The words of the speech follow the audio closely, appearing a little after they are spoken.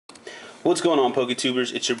What's going on,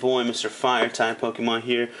 PokeTubers? It's your boy, Mr. Fire-type Pokemon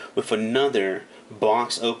here with another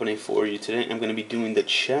box opening for you. Today I'm going to be doing the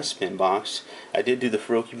Chespin box. I did do the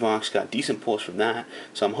Feroki box, got decent pulls from that,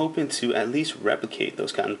 so I'm hoping to at least replicate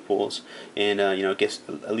those kind of pulls and get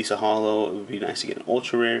at least a holo. It would be nice to get an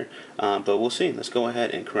ultra rare, but we'll see. Let's go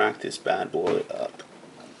ahead and crack this bad boy up.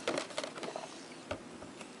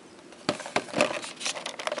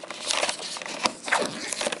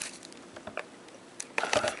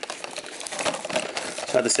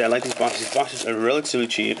 So I have to say, I like these boxes. These boxes are relatively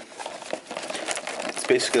cheap. It's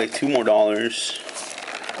basically like $2 more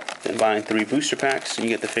than buying 3 booster packs. You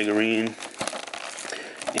get the figurine,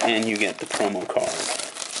 and you get the promo card,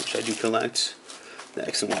 which I do collect. The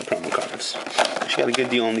excellent promo cards. Actually got a good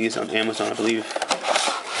deal on these on Amazon, I believe.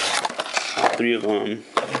 All 3 of them,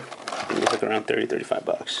 it was like around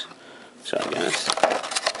 $30-35. Sorry, guys.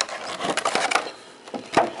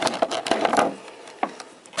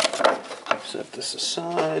 Set this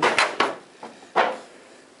aside.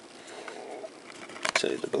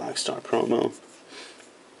 Say the Black Star promo.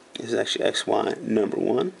 This is actually XY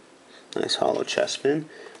 #1. Nice hollow Chespin.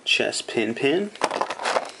 Chespin pin.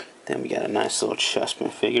 Then we got a nice little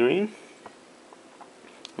Chespin figurine.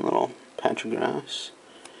 A little Patrograss.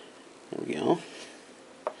 There we go.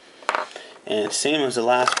 And same as the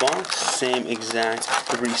last box. Same exact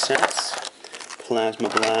 3 sets. Plasma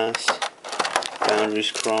Blast,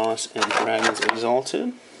 Boundaries Cross, and Dragons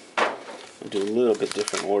Exalted. I'll do a little bit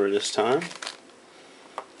different order this time.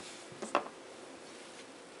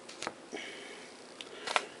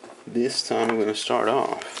 This time I'm going to start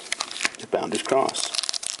off with Boundaries Cross.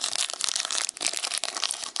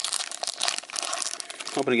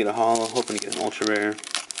 Hoping to get a holo, hoping to get an ultra rare.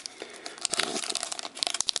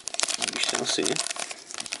 We shall see.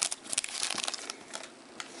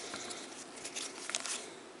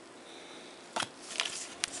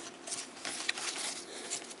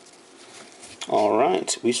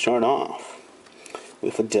 Alright, we start off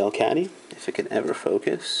with a Delcatty, if it can ever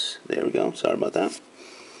focus. There we go, sorry about that.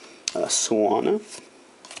 A Swanna,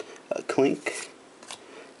 a Clink,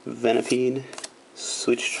 Venipede,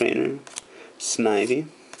 Switch Trainer, Snivy,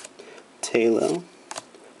 Tailo,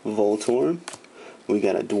 Voltorb. We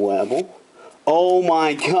got a Dwebble. Oh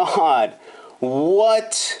my god!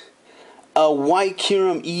 What? A White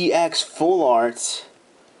Kyurem EX Full Art.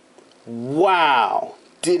 Wow!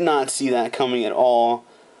 Did not see that coming at all.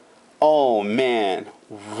 Oh man,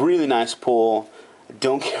 really nice pull.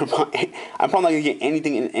 Don't care about. I'm probably not gonna get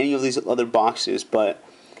anything in any of these other boxes, but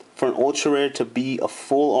for an ultra rare to be a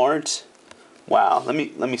full art, wow. Let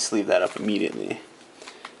me sleeve that up immediately.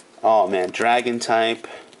 Oh man, Dragon type.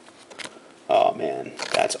 Oh man,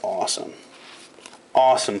 that's awesome.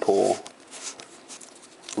 Awesome pull.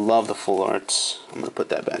 Love the full arts. I'm gonna put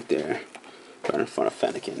that back there, right in front of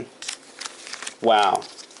Fennekin. Wow.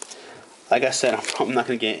 Like I said, I'm not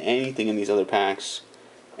going to get anything in these other packs.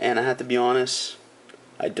 And I have to be honest,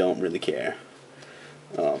 I don't really care.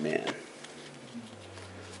 Oh, man.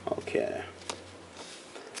 Okay.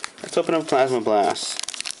 Let's open up Plasma Blast.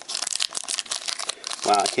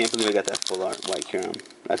 Wow, I can't believe I got that full art White Kyurem.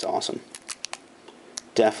 That's awesome.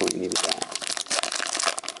 Definitely needed that.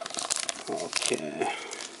 Okay.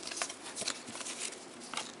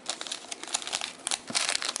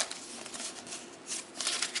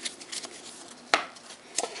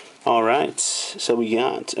 Alright, so we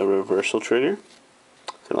got a reversal trigger,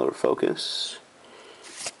 another focus,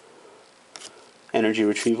 energy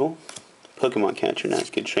retrieval, Pokemon catcher,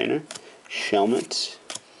 nice good trainer, Shelmet,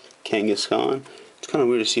 Kangaskhan. It's kind of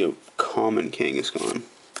weird to see a common Kangaskhan.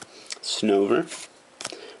 Snover,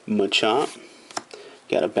 Machop,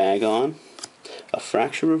 got a Bagon, a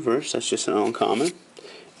Fracture Reverse, that's just an uncommon,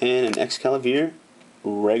 and an Excalibur,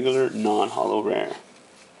 regular non-holo rare.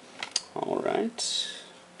 Alright.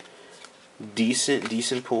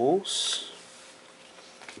 Decent pulls.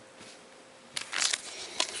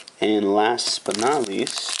 And last but not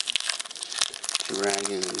least,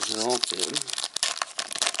 Dragon Exalted.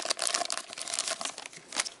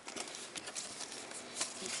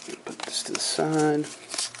 Put this to the side.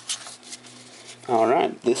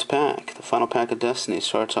 Alright, this pack, the final pack of Destiny,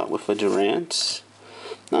 starts out with a Durant.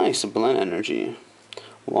 Nice, a Blend Energy.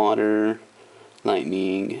 Water,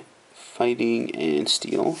 Lightning, Fighting, and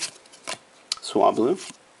Steel. Swablu,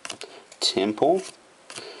 Temple,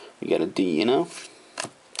 we got a Deino,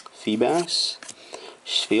 Feebas,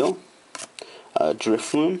 Spiel,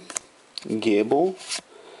 Drifloon, Gibble,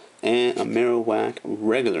 and a Marowak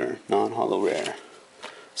regular non-holo rare.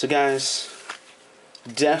 So guys,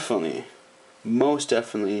 definitely, most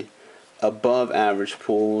definitely, above average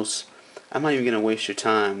pulls. I'm not even going to waste your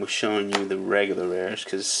time with showing you the regular rares,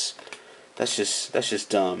 because That's just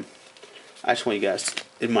dumb. I just want you guys to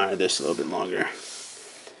admire this a little bit longer.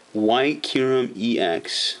 White Curum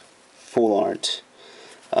EX full art.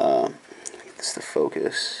 It's the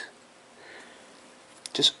focus.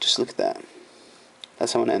 Just look at that.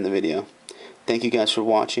 That's how I'm gonna end the video. Thank you guys for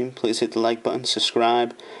watching. Please hit the like button,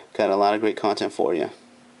 subscribe. Got a lot of great content for you.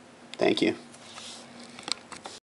 Thank you.